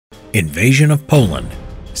Invasion of Poland,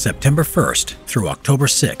 September 1st through October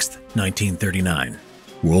 6th, 1939,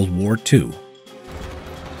 World War II.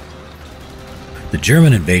 The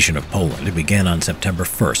German invasion of Poland began on September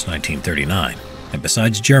 1st, 1939, and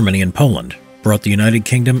besides Germany and Poland, brought the United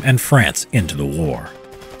Kingdom and France into the war.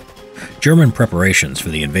 German preparations for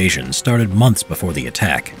the invasion started months before the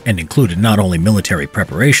attack and included not only military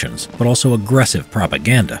preparations, but also aggressive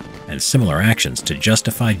propaganda and similar actions to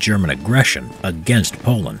justify German aggression against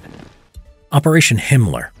Poland. Operation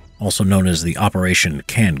Himmler, also known as the Operation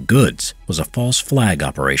Canned Goods, was a false flag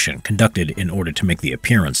operation conducted in order to make the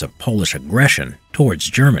appearance of Polish aggression towards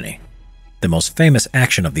Germany. The most famous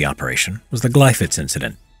action of the operation was the Gleifitz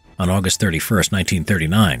incident. On August 31,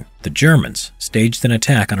 1939, the Germans staged an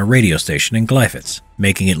attack on a radio station in Gleifitz,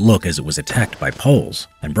 making it look as it was attacked by Poles,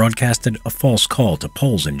 and broadcasted a false call to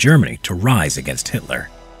Poles in Germany to rise against Hitler.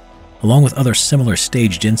 Along with other similar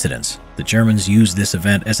staged incidents, the Germans used this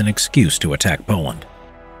event as an excuse to attack Poland.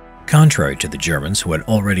 Contrary to the Germans, who had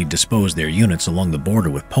already disposed their units along the border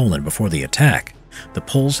with Poland before the attack, the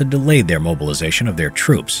Poles had delayed their mobilization of their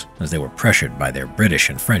troops as they were pressured by their British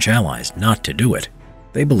and French allies not to do it.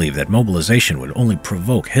 They believed that mobilization would only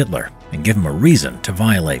provoke Hitler and give him a reason to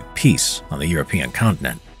violate peace on the European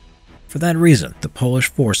continent. For that reason, the Polish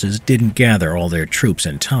forces didn't gather all their troops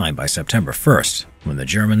in time by September 1st, when the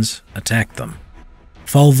Germans attacked them.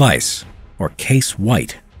 Fall Weiss, or Case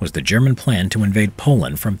White, was the German plan to invade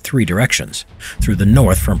Poland from three directions: through the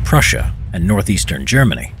north from Prussia and northeastern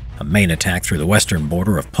Germany, a main attack through the western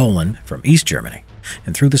border of Poland from East Germany,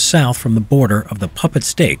 and through the south from the border of the puppet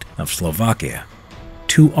state of Slovakia.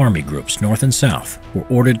 Two army groups, north and south, were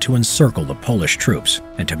ordered to encircle the Polish troops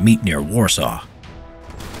and to meet near Warsaw.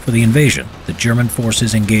 For the invasion, the German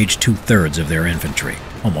forces engaged two-thirds of their infantry,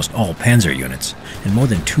 almost all panzer units, and more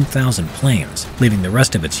than 2,000 planes, leaving the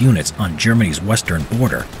rest of its units on Germany's western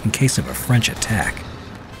border in case of a French attack.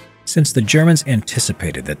 Since the Germans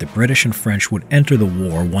anticipated that the British and French would enter the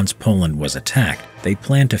war once Poland was attacked, they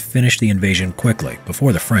planned to finish the invasion quickly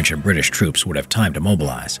before the French and British troops would have time to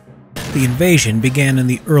mobilize. The invasion began in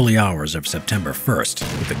the early hours of September 1st,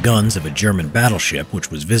 with the guns of a German battleship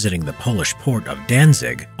which was visiting the Polish port of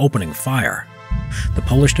Danzig opening fire. The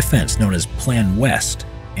Polish defense, known as Plan West,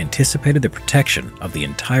 anticipated the protection of the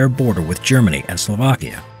entire border with Germany and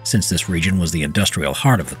Slovakia, since this region was the industrial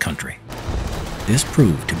heart of the country. This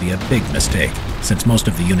proved to be a big mistake, since most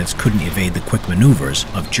of the units couldn't evade the quick maneuvers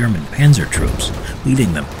of German panzer troops,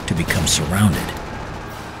 leading them to become surrounded.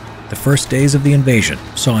 The first days of the invasion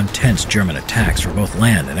saw intense German attacks from both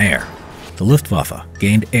land and air. The Luftwaffe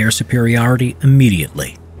gained air superiority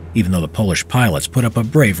immediately, even though the Polish pilots put up a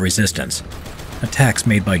brave resistance. Attacks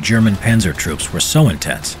made by German panzer troops were so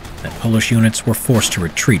intense that Polish units were forced to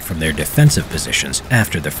retreat from their defensive positions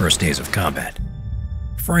after the first days of combat.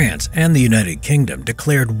 France and the United Kingdom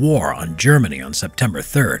declared war on Germany on September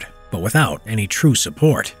 3rd, but without any true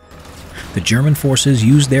support. The German forces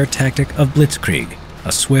used their tactic of Blitzkrieg,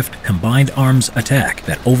 a swift, combined arms attack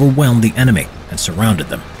that overwhelmed the enemy and surrounded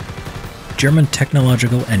them. German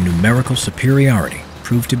technological and numerical superiority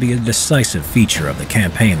proved to be a decisive feature of the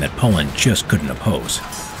campaign that Poland just couldn't oppose.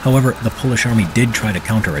 However, the Polish army did try to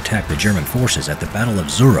counterattack the German forces at the Battle of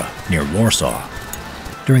Zura near Warsaw.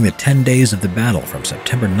 During the 10 days of the battle from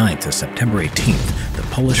September 9th to September 18th, the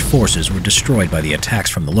Polish forces were destroyed by the attacks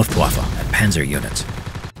from the Luftwaffe and panzer units.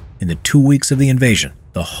 In the 2 weeks of the invasion,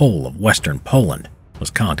 the whole of western Poland was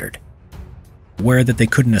conquered. Aware that they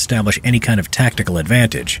couldn't establish any kind of tactical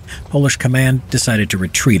advantage, Polish command decided to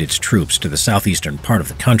retreat its troops to the southeastern part of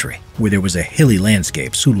the country, where there was a hilly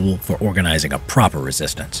landscape suitable for organizing a proper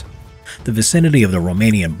resistance. The vicinity of the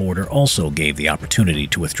Romanian border also gave the opportunity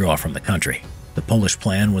to withdraw from the country. The Polish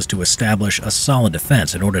plan was to establish a solid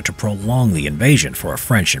defense in order to prolong the invasion for a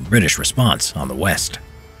French and British response on the west.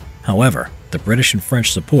 However, the British and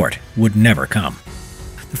French support would never come.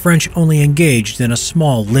 The French only engaged in a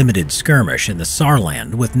small, limited skirmish in the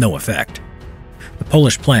Saarland with no effect. The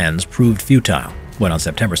Polish plans proved futile when on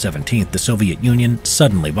September 17th the Soviet Union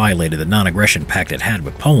suddenly violated the non-aggression pact it had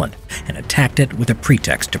with Poland and attacked it with a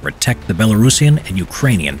pretext to protect the Belarusian and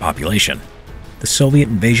Ukrainian population. The Soviet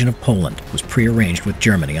invasion of Poland was prearranged with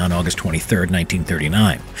Germany on August 23,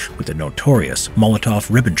 1939, with the notorious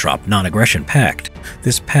Molotov-Ribbentrop non-aggression pact.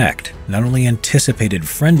 This pact not only anticipated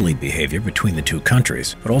friendly behavior between the two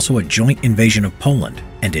countries, but also a joint invasion of Poland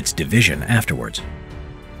and its division afterwards.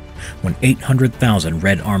 When 800,000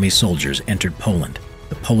 Red Army soldiers entered Poland,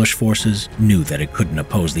 the Polish forces knew that it couldn't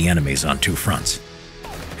oppose the enemies on two fronts.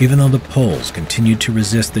 Even though the Poles continued to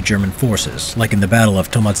resist the German forces, like in the Battle of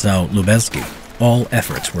Tomaszów Lubelski, all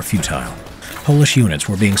efforts were futile. Polish units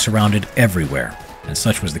were being surrounded everywhere, and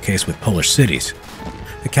such was the case with Polish cities.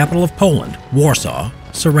 The capital of Poland, Warsaw,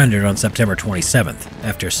 surrendered on September 27th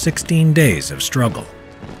after 16 days of struggle.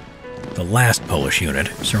 The last Polish unit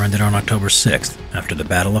surrendered on October 6th after the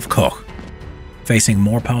Battle of Koch. Facing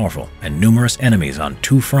more powerful and numerous enemies on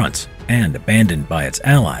two fronts and abandoned by its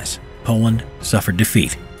allies, Poland suffered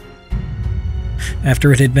defeat.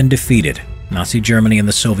 After it had been defeated, Nazi Germany and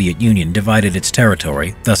the Soviet Union divided its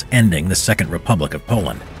territory, thus ending the Second Republic of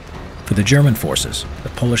Poland. For the German forces, the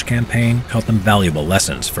Polish campaign taught them valuable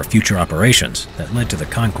lessons for future operations that led to the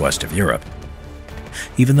conquest of Europe.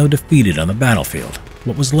 Even though defeated on the battlefield,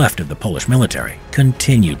 what was left of the Polish military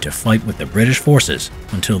continued to fight with the British forces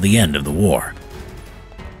until the end of the war.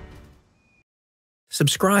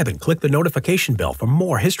 Subscribe and click the notification bell for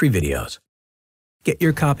more history videos. Get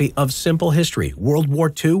your copy of Simple History World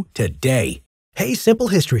War II today. Hey Simple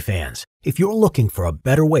History fans, if you're looking for a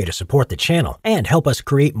better way to support the channel and help us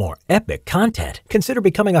create more epic content, consider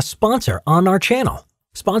becoming a sponsor on our channel.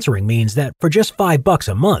 Sponsoring means that for just $5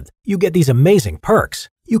 a month, you get these amazing perks.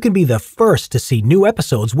 You can be the first to see new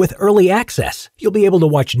episodes with early access. You'll be able to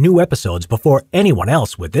watch new episodes before anyone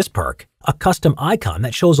else with this perk. A custom icon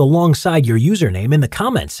that shows alongside your username in the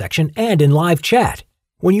comments section and in live chat.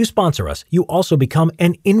 When you sponsor us, you also become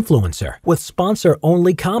an influencer with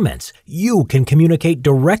sponsor-only comments. You can communicate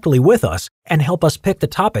directly with us and help us pick the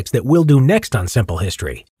topics that we'll do next on Simple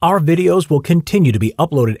History. Our videos will continue to be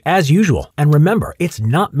uploaded as usual, and remember, it's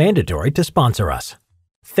not mandatory to sponsor us.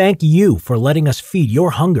 Thank you for letting us feed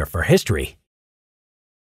your hunger for history.